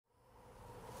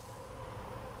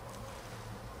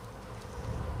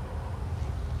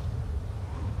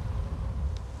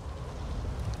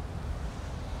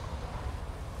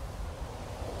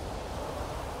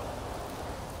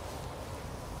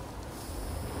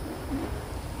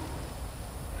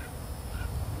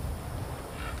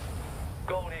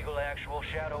Gold Eagle actual.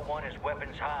 Shadow 1 is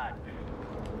weapons hot.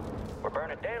 We're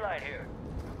burning daylight here.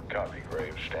 Copy,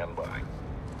 Graves. Stand by.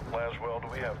 Laswell, do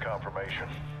we have confirmation?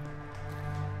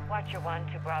 Watcher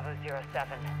 1 to Bravo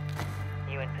 07.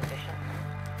 You in position?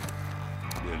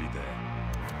 Nearly there.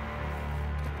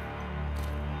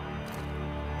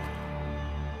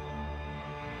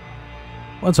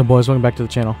 What's up, boys? Welcome back to the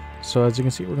channel. So as you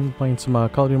can see, we're going to be playing some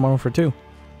Call of Duty Modern Warfare 2.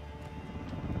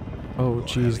 Oh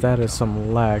geez, that is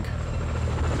some lag.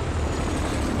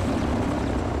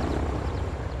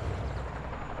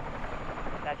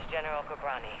 That's General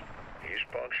Cobrani. He's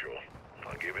punctual.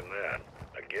 I'll give him that.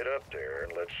 Now get up there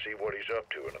and let's see what he's up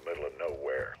to in the middle of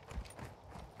nowhere.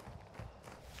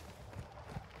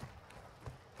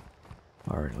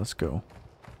 Alright, let's go.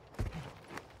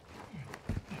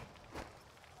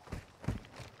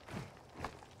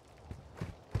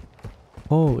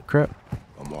 Holy crap.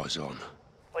 I'm eyes on.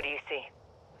 What do you see?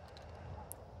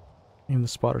 In the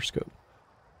spotter scope.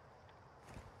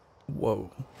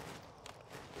 Whoa.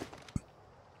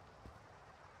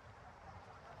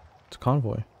 It's a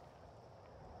convoy.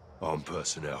 Armed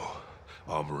personnel,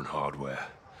 armor and hardware,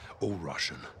 all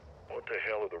Russian. What the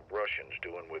hell are the Russians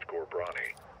doing with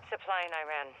Cobrani? Supplying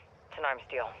Iran. It's an arms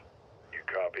deal. You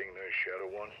copying this, Shadow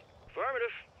 1?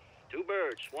 Affirmative. 2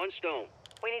 birds, 1 stone.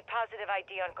 We need positive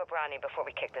ID on Cobrani before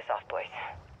we kick this off, boys.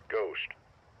 Ghost,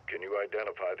 can you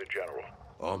identify the general?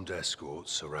 Armed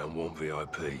escorts around one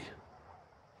VIP.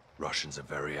 Russians are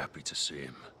very happy to see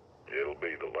him. It'll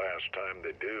be the last time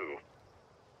they do.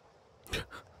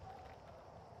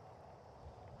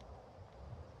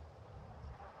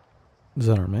 Is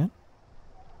that our man?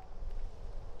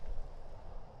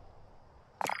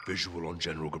 Visual on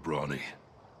General Cobrani.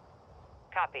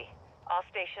 Copy. All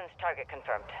stations, target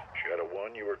confirmed. Shadow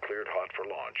 1, you are cleared hot for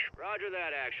launch. Roger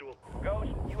that, actual.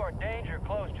 Ghost, you are danger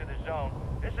close to the zone.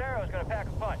 This arrow is gonna pack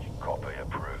a punch. Copy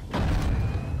approved.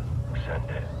 Send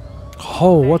it.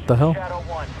 Oh, what the hell? Shadow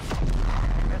 1.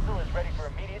 Missile is ready for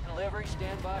immediate delivery.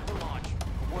 Stand by for launch.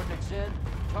 Coordinates in.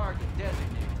 Target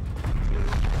designated. 2,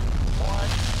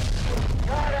 1.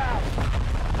 Got out!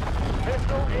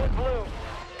 Missile in blue.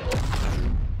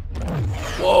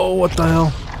 Whoa, what the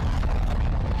hell?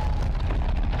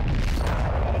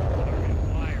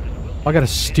 I gotta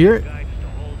steer it?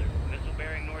 Missile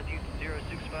bearing northeast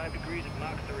 065 degrees at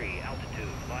Mach 3, altitude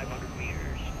 500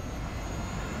 meters.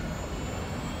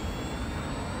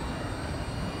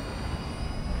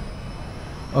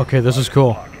 Okay, this is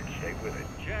cool. Stay with it.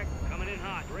 Check, coming in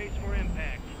hot. Brace for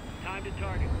impact. Time to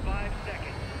target, 5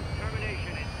 seconds.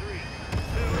 Termination in 3,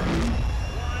 2,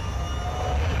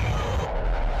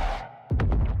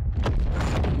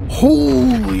 1.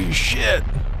 Holy shit!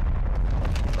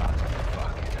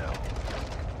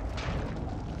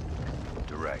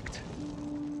 Direct.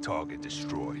 Target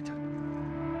destroyed.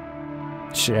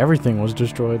 Shit, everything was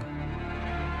destroyed.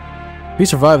 If he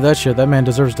survived that shit, that man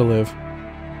deserves to live.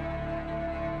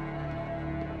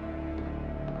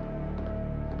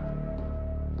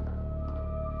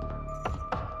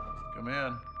 Come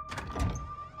in.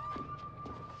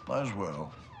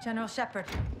 Laswell. General Shepard.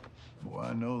 Boy,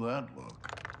 I know that look.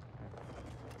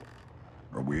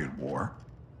 Are we at war?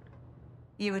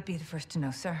 You would be the first to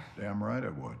know, sir. Damn right I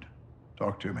would.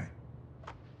 Talk to me.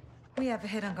 We have a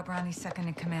hit on Cobrani's second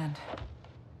in command.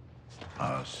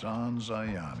 Hassan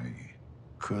Zayani,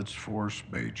 Quds Force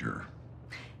Major.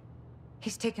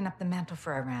 He's taken up the mantle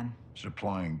for Iran.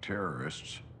 Supplying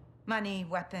terrorists. Money,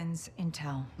 weapons,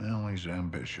 intel. Well, he's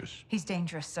ambitious. He's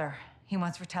dangerous, sir. He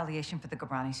wants retaliation for the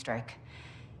Cobrani strike.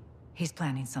 He's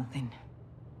planning something.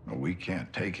 Well, we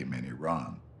can't take him in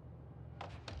Iran.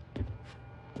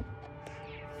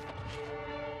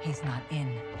 He's not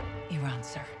in Iran,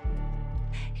 sir.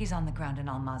 He's on the ground in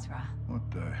Al-Mazrah.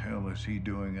 What the hell is he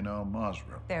doing in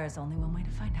Al-Mazrah? There is only one way to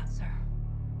find out, sir.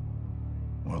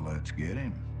 Well, let's get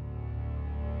him.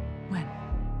 When?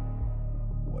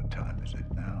 What time is it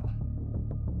now?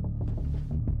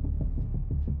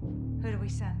 Who do we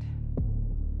send?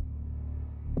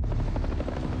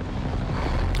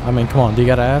 I mean, come on, do you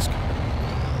gotta ask?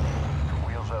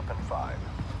 Wheels up in 5.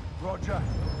 Roger.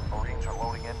 Marines are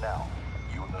loading in now.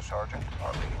 You and the sergeant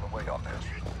are leading the way on this.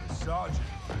 Sergeant.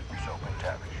 Yourself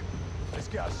McTavish. Let's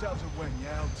get ourselves a win,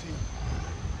 yeah, LT?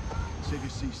 Save your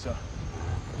seat, sir.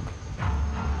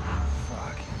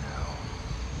 Fucking hell.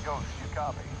 Ghost, you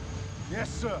copy? Yes,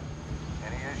 sir.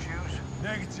 Any issues?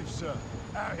 Negative, sir.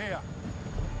 Out here.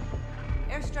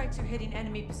 Airstrikes are hitting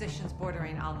enemy positions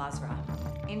bordering Al-Mazrah.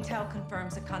 Intel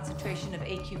confirms a concentration of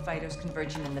AQ fighters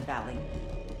converging in the valley.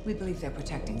 We believe they're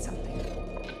protecting something.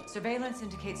 Surveillance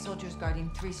indicates soldiers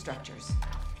guarding 3 structures.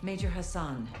 Major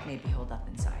Hassan may be holed up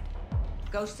inside.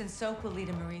 Ghost and Soap will lead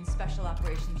a Marine Special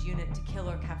Operations unit to kill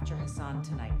or capture Hassan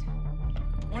tonight.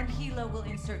 One helo will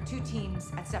insert 2 teams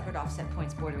at separate offset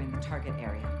points bordering the target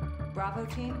area. Bravo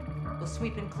team will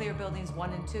sweep and clear buildings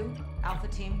 1 and 2. Alpha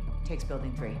team takes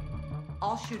building 3.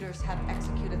 All shooters have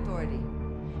execute authority,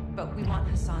 but we want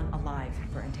Hassan alive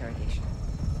for interrogation.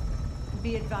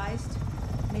 Be advised,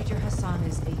 Major Hassan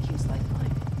is AQ's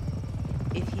lifeline.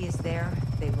 If he is there,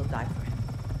 they will die for him.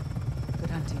 Good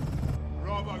hunting.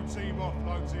 Bravo team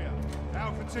offloads here.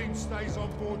 Alpha team stays on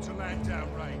board to land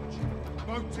downrange.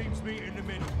 Both teams meet in the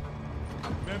middle.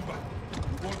 Remember,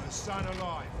 we want Hassan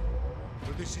alive.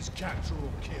 But this is capture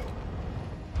or kill.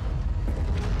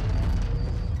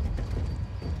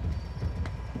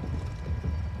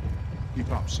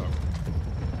 Keep up, so.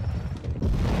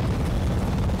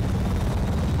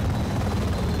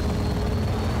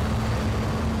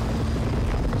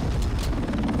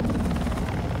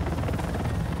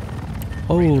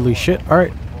 Holy shit.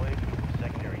 Alright.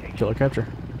 Killer capture.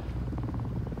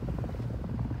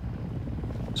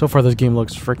 So far this game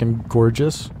looks freaking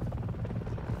gorgeous.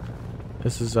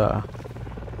 This is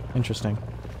interesting.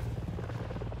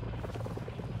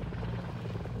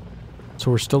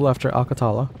 So we're still after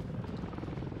Al-Qatala.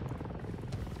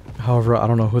 However, I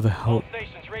don't know who the hell. All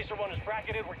stations, Racer 1 is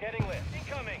bracketed. We're getting lit.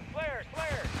 Incoming. Flares,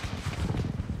 flares.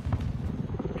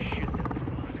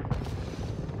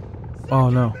 Oh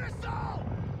no.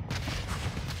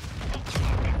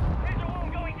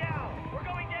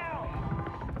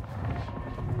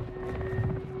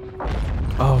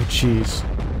 Oh jeez.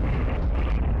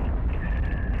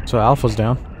 So Alpha's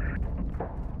down.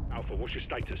 Alpha, what's your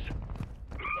status?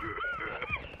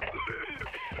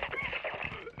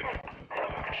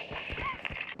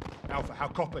 Alpha, how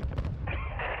copy?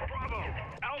 Bravo!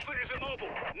 Alpha is immobile.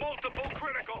 Multiple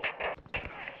critical.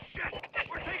 Shit!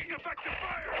 We're taking effective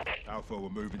fire! Alpha, we're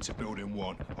moving to building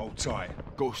 1. Hold tight.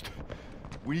 Ghost,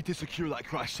 we need to secure that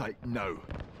crash site now.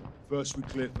 First we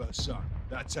clear for Hassan.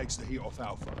 That takes the heat off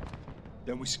Alpha.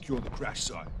 Then we secure the crash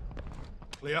site.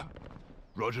 Clear?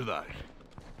 Roger that.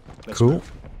 Let's Cool.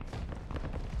 move.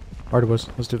 Alright, boys.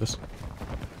 Let's do this.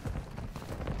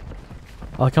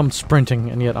 I like how I'm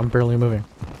sprinting and yet I'm barely moving.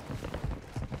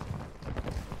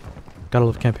 Gotta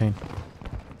love campaign.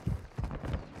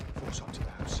 Force up to the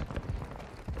house.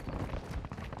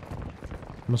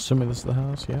 I'm assuming this is the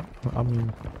house. Yeah. I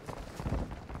mean,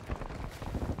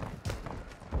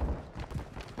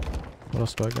 what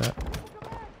else do I got?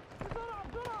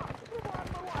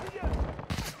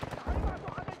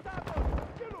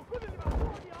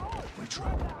 We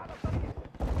try.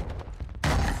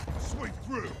 Sweep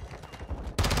through.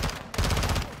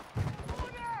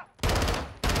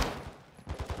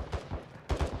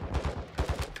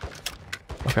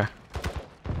 Okay.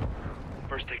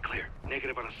 First take clear.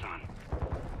 Negative on Hassan.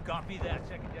 Copy that.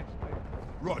 Second deck's clear.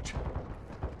 Roger.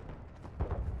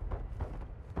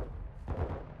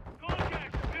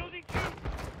 Contact! Building 2!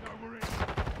 No, we're in.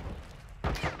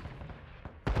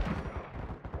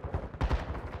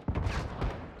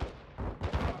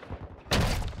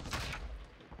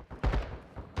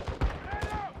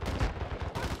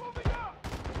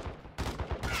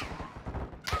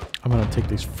 I'm gonna take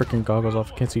these freaking goggles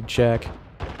off. I can't see jack.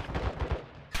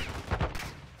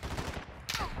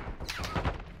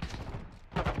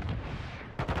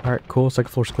 Alright, cool.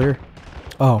 Second floor's clear.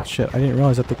 Oh, shit. I didn't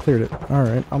realize that they cleared it.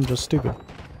 Alright, I'm just stupid.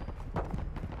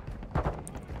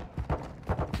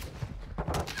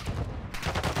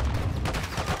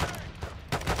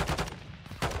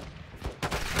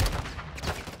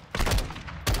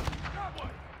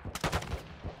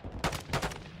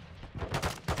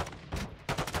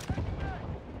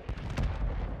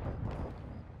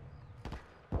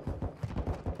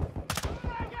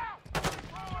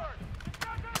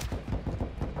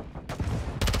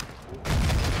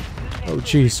 Oh,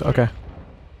 jeez. Okay.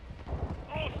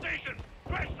 All stations!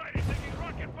 Crash site is taking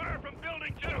rocket fire from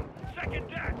building 2! Second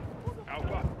deck!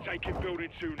 Alpha, taking building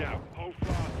 2 now. Hold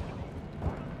fast.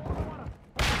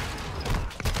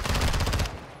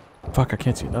 Fuck, I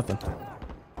can't see nothing.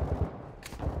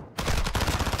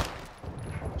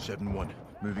 7-1,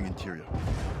 moving interior.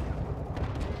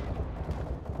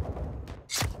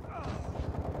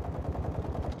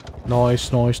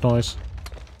 Nice, nice, nice.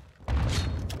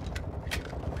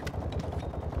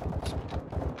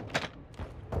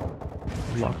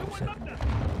 Lock this in.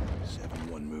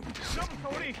 7-1, moving to شوف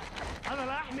صوري انا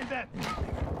لا احمل ذات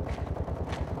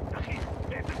اخي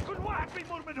اقتل كل واحد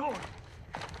بيمر من هون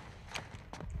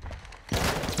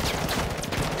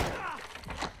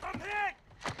I'm hit!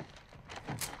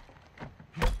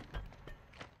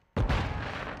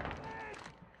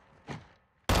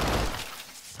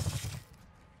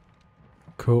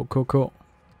 Cool, cool, cool.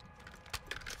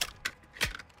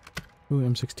 Ooh,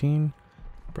 M16.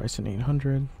 Bryson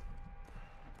 800.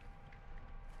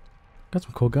 Got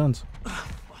some cool guns.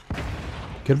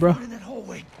 Good, bro? In that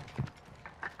hallway.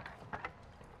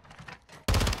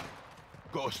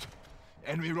 Ghost.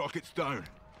 Enemy rockets down.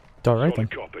 Alright then.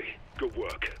 Solid copy. Good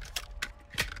work.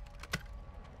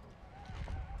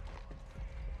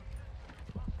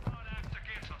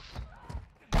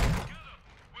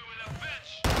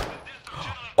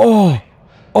 Oh!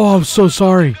 Oh, I'm so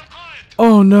sorry.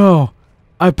 Oh no.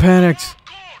 I panicked.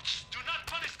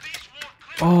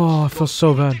 Oh, I feel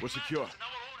so bad. We're secure.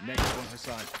 Next one,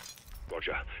 Hassan.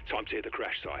 Roger. Time to hit the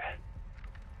crash site.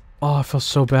 Oh, I feel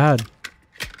so bad.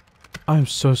 I'm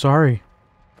so sorry.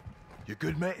 You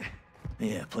good, mate?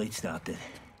 Yeah, plate stopped it.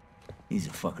 These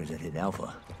are fuckers that hit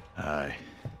Alpha. Aye.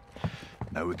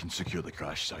 Now we can secure the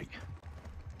crash site.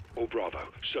 All Bravo,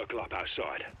 circle up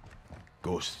outside.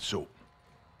 Ghost, so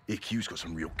AQ's got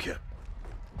some real kit.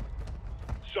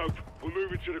 Soap, we're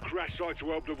moving to the crash site to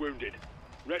help the wounded.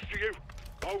 Rest of you,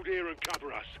 hold here and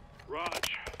cover us.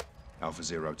 Raj. Alpha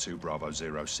 02, Bravo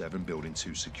 07, building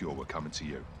 2 secure. We're coming to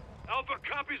you. Alpha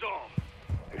copies all.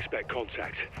 Expect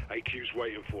contact. AQ's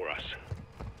waiting for us.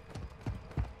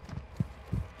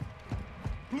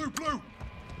 Blue!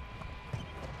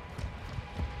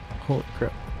 Holy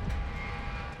crap.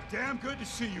 Damn good to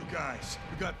see you guys.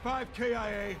 We got 5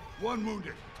 KIA, 1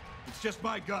 wounded. It's just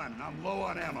my gun, and I'm low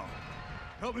on ammo.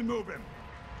 Help me move him.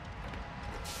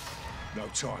 No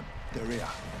time. They're here.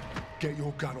 Get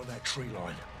your gun on that tree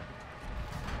line.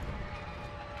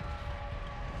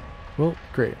 Well,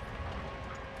 great.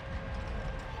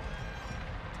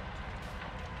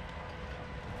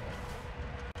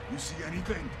 You see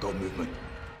anything? Got movement.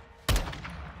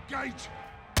 Gage!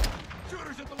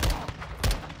 Shooters at the wall!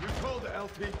 You called it,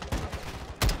 LT.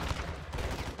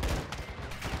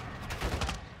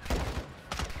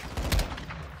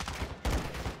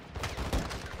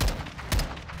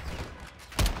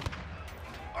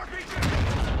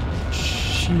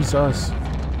 Jesus.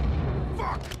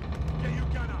 Fuck! Get your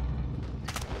gun up!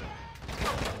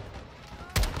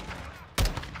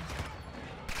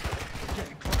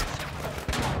 Getting close.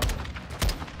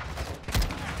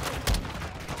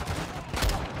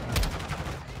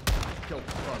 Kill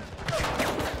the front.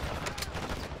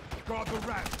 Guard the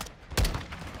rat.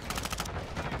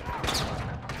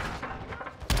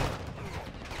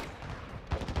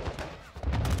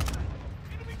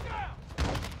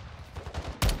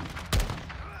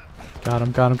 Got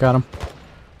him.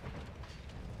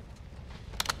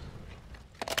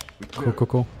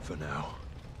 Cool. For now.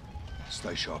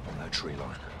 Stay sharp on that tree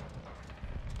line.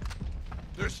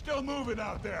 They're still moving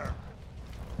out there.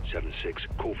 7-6,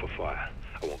 call for fire.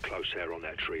 I want close air on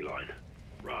that tree line.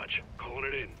 Raj, calling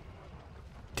it in.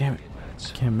 Damn it.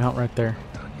 Can't mount right there.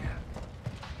 Done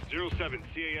yet. 07,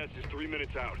 CAS is 3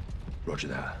 minutes out. Roger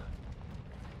that.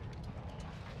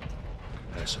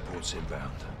 Air support's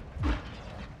inbound.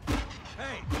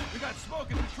 Hey, we got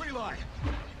smoke in the tree line.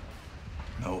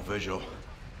 No visual.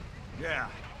 Yeah,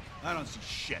 I don't see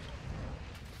shit.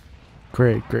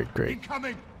 Great.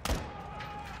 Incoming!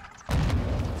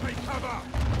 Take cover!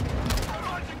 I'm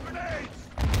launching grenades!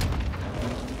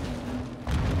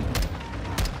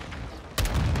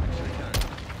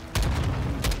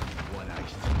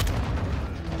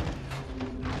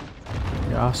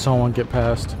 Yeah, I saw one get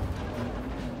past.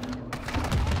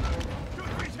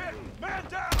 He's hit! Man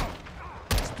down!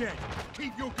 He's dead.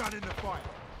 Keep your gun in the fire.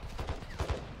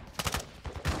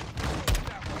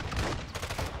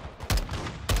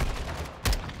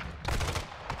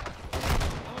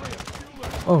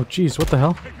 Oh, jeez, what the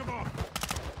hell? Pick him off.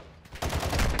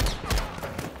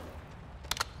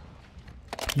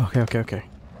 Okay.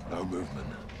 No movement.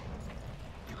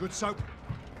 You good, Soap?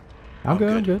 I'm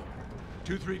good.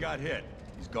 2-3 got hit.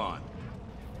 He's gone.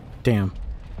 Damn.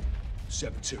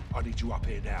 7-2, I need you up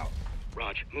here now.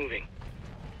 Raj, moving.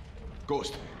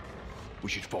 Ghost, we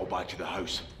should fall back to the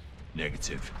house.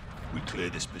 Negative. We clear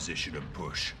this position and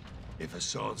push. If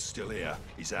Hassan's still here,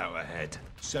 he's out ahead.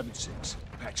 7-6,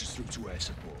 patch us through to air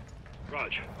support.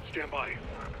 Raj, stand by.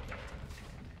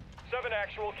 7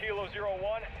 actual, Kilo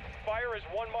 01. Fire is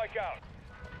 1 mic out.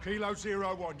 Kilo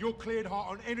 01, you're cleared hot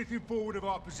on anything forward of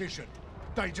our position.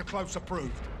 Danger close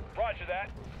approved. Roger that.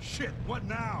 Shit, what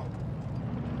now?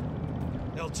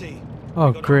 LT. Oh,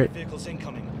 we got great. armored vehicles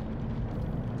incoming.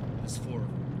 There's 4 of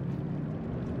them.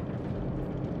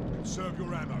 Conserve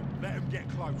your ammo. Let them get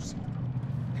close.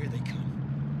 Here they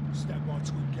come. Stand by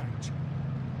to engage.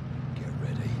 Get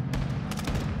ready.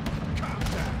 Calm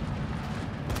down.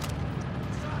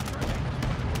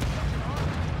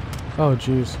 Oh,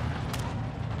 jeez.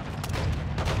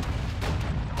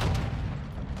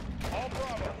 All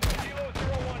Bravo. Kilo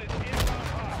 01 is in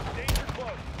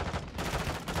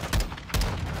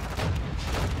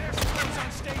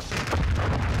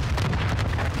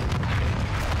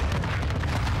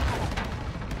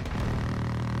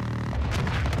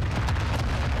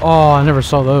Oh, I never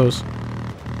saw those.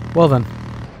 Well then.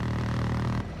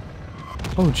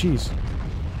 Oh, jeez.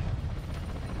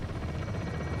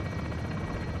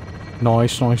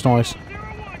 Nice, nice, nice.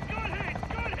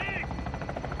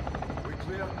 We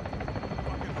clear?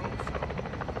 Fucking hope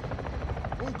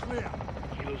so. All clear.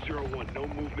 Kilo 01, no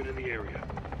movement in the area.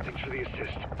 Thanks for the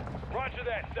assist. Roger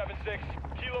that, 7-6.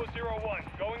 Kilo 01,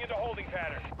 going into holding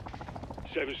pattern.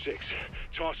 7-6,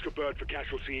 task a bird for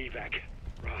casualty evac.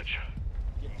 Raj.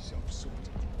 Get yourself sorted.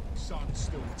 Son's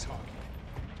still the target.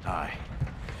 Aye.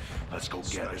 Let's go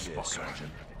get this fucker.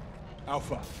 Sergeant.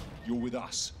 Alpha, you're with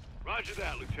us. Roger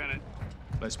that, Lieutenant.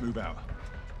 Let's move out.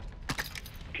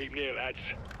 Keep near, lads.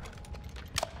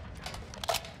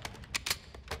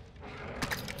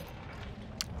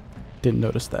 Didn't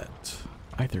notice that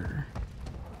either.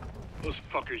 Those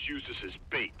fuckers used us as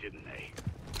bait, didn't they?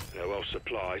 They're well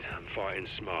supplied and fighting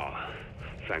smart.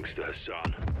 Thanks to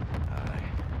Hassan. Aye.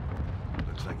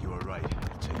 Looks like you were right,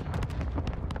 team.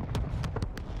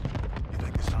 You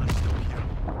think the sun's still here?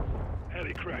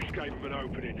 Heli crash gave them an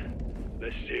opening.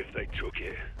 Let's see if they took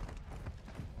it.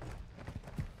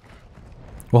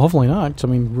 Well, hopefully not. I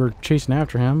mean, we're chasing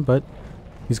after him, but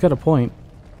he's got a point.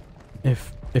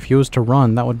 If he was to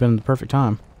run, that would have been the perfect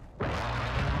time.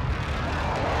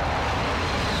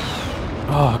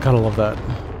 Oh, gotta love that.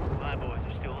 My boys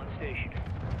are still on station.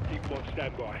 Keep on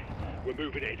standby. We're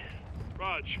moving in.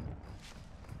 Raj.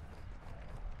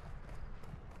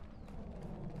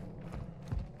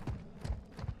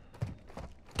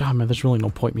 God, man, there's really no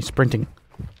point me sprinting.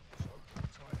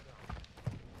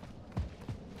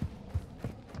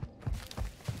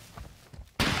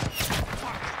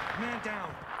 Man down.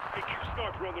 AQ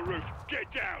sniper on the roof.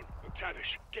 Get down.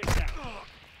 McTavish, get down.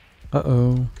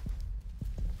 Uh-oh.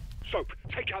 Soap,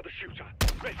 take out the shooter.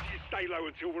 Rest of you stay low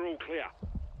until we're all clear.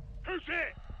 Who's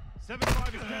it?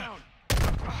 7-5 is down.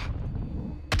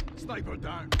 Sniper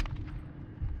down.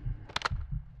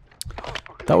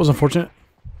 That was unfortunate.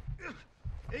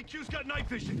 AQ's got night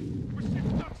vision. We're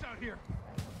shooting ducks out here.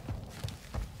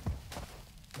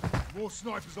 More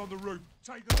snipers on the roof.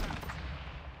 Take them out.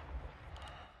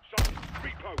 Soap,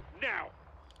 repo, now.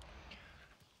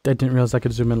 I didn't realize I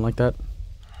could zoom in like that.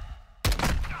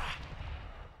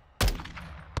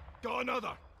 Got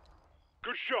another.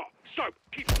 Good shot. Soap,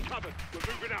 keep them covered.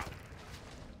 We're moving up.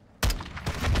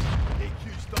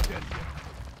 AQ stuck in here.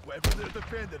 Whatever they're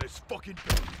defending is fucking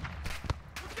big.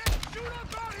 We're getting shoot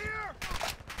up out here!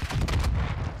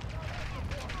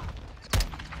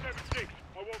 7-6,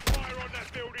 I want fire on that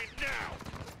building now.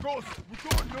 Cross, we're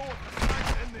going north.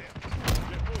 Hang in there.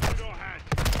 Get force in our hands.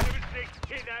 7-6,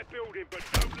 hit that building, but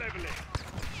don't level it.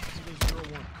 Kilo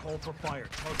 01, call for fire.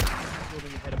 Target the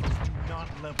building ahead of us. Do not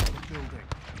level the building.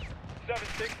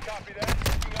 7-6, copy that.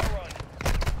 Taking our run.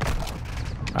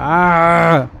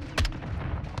 Ah!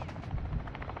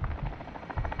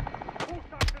 Pull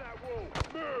up to that wall.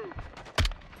 Move.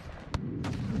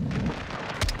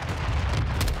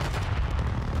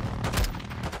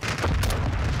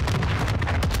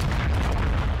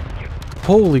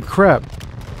 Holy crap.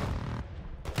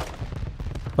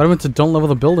 But I went to don't level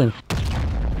the building.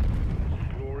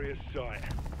 Glorious sight.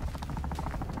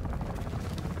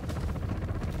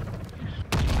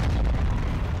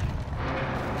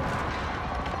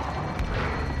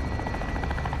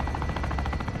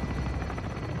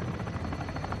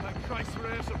 Thank Christ for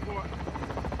air support.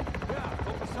 Yeah,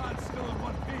 but Hassan's still in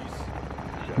one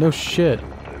piece. No shit.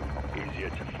 Easier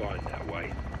to find that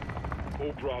way.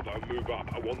 All Bravo, move up.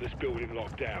 I want this building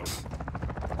locked down.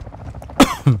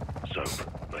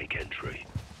 Soap, make entry.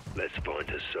 Let's find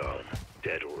Hassan,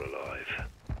 dead or alive.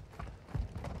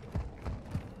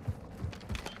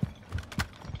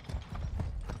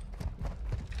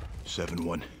 Seven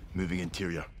 1, moving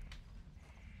interior.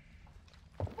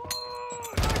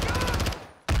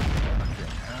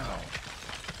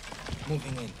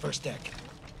 Moving in, first deck.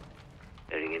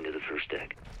 Heading into the first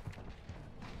deck.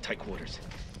 Tight quarters.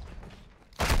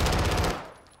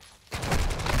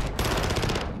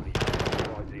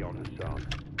 On Hassan.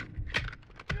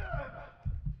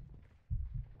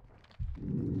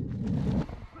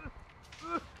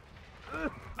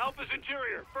 Alpha's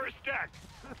interior, first deck.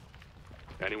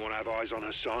 Anyone have eyes on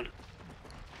Hassan?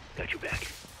 Got your back.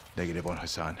 Negative on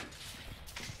Hassan.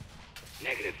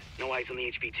 Negative. No eyes on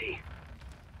the HVT.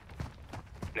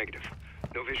 Negative.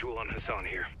 No visual on Hassan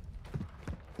here.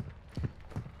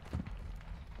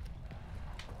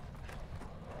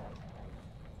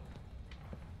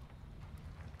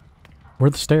 Where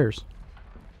are the stairs?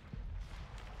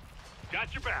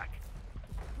 Got your back.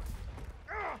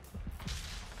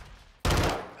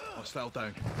 Hostile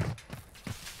down.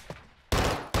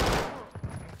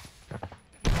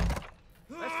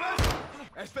 Let's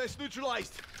SS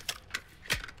neutralized.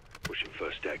 Pushing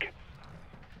first deck.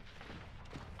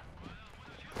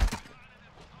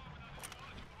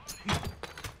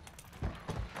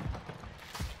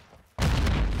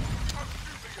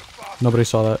 Nobody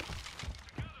saw that.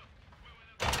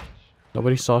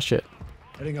 Nobody saw shit.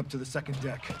 Heading up to the second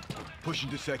deck.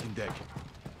 Pushing to second deck.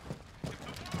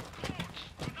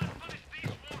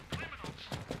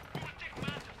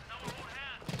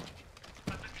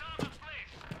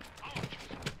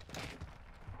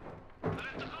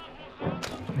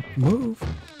 Move.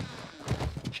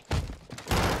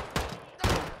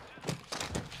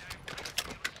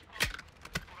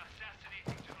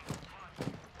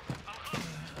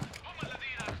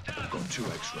 Got 2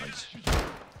 X-rays.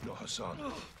 Not Hassan.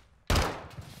 The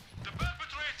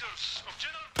perpetrators of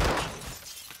General...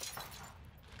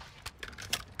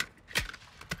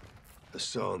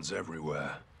 Hassan's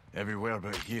everywhere. Everywhere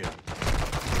but here.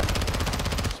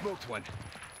 Smoked one.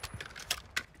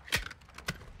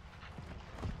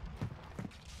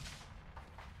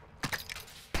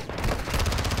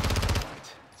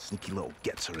 Sneaky little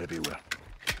gets are everywhere.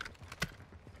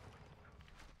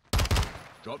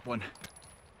 Dropped one.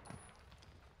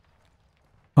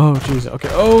 Oh, jeez. Okay.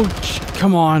 Oh,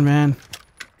 come on, man.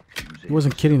 He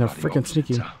wasn't kidding. They're freaking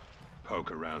sneaky.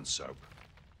 Poke around, Soap.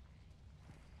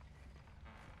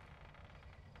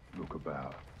 Look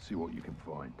about. See what you can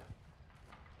find.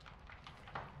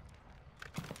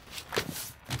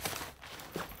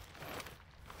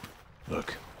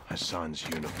 Look, Hassan's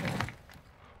uniform.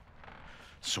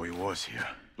 So he was here.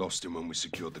 Lost him when we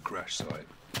secured the crash site.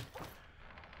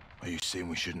 Are you saying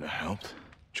we shouldn't have helped?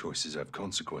 Choices have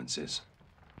consequences.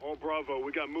 All Bravo,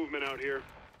 we got movement out here.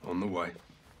 On the way.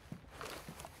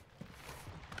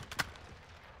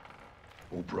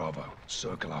 All Bravo,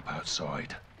 circle up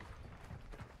outside.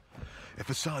 If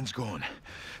Hassan's gone,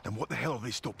 then what the hell have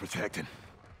they stopped protecting?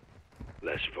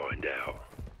 Let's find out.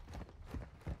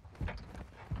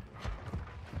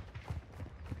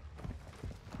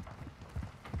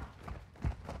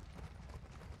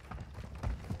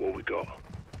 What we got?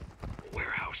 A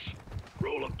warehouse.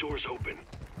 Roll-up doors open.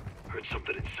 Heard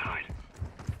something inside.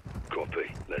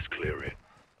 Copy. Let's clear it.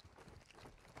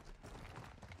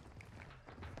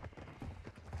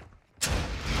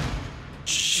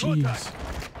 Jeez.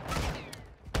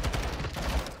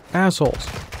 Assholes.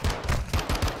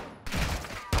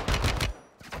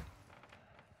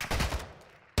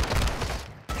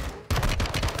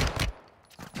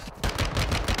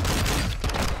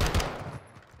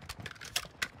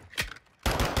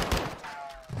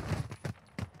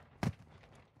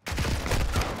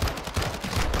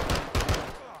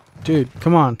 Dude,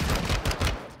 come on.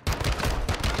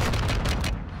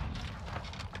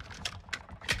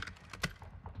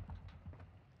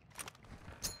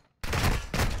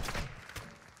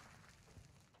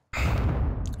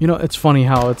 You know, it's funny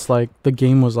how it's like the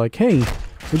game was like, hey,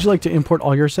 would you like to import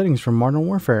all your settings from Modern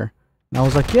Warfare? And I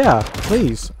was like, yeah,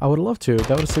 please. I would love to. That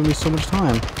would have saved me so much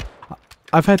time.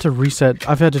 I've had to reset.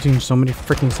 I've had to change so many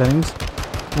freaking settings.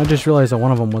 And I just realized that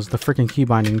one of them was the freaking key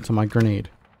binding to my grenade.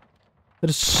 That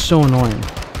is so annoying.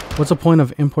 What's the point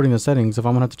of importing the settings if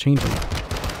I'm gonna have to change them?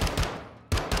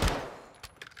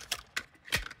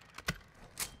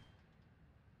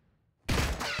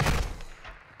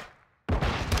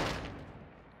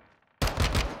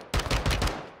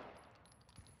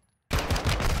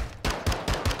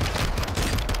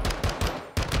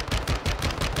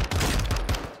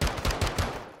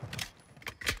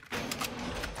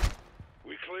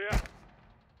 We clear?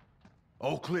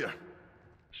 All clear.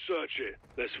 Search it.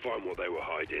 Let's find what they were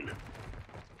hiding.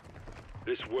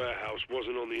 This warehouse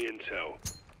wasn't on the intel.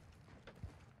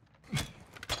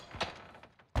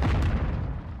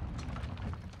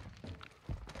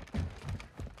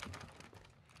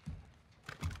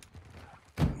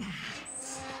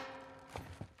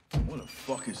 What the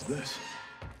fuck is this?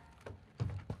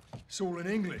 It's all in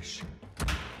English.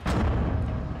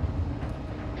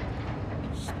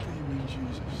 Screaming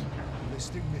Jesus.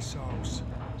 Ballistic missiles.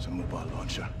 It's a mobile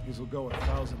launcher. These will go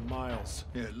 1,000 miles.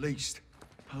 Yeah, at least.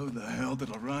 How the hell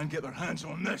did Iran get their hands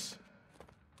on this?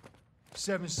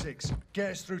 7-6.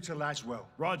 Get us through to Laswell.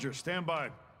 Roger, stand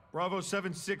by. Bravo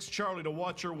 7-6 Charlie to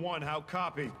Watcher 1. How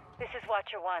copy? This is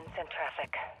Watcher 1, send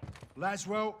traffic.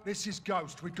 Laswell, this is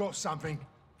Ghost. We got something.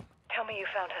 Tell me you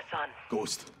found Hassan.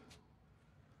 Ghost.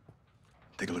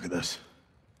 Take a look at this.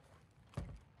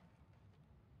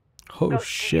 Oh Ghost, do you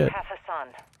shit. have Hassan?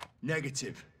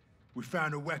 Negative. We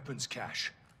found a weapons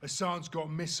cache. Hassan's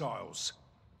got missiles.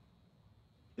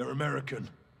 They're American.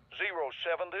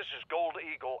 07, this is Gold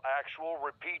Eagle. Actual,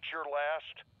 repeat your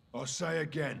last. I'll say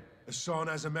again. Hassan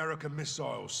has American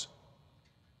missiles.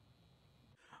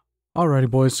 Alrighty,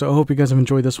 boys. So I hope you guys have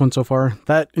enjoyed this one so far.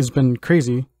 That has been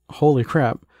crazy. Holy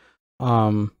crap.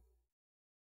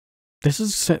 This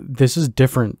is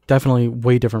different. Definitely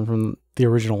way different from the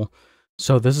original.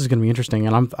 So this is gonna be interesting,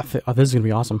 and this is gonna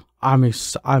be awesome.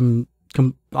 I'm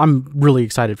really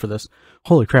excited for this.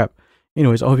 Holy crap.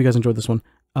 Anyways, I hope you guys enjoyed this one.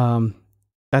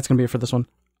 That's gonna be it for this one.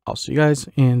 I'll see you guys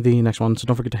in the next one. So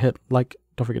don't forget to hit like,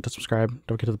 don't forget to subscribe,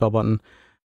 don't forget to hit the bell button.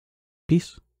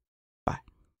 Peace.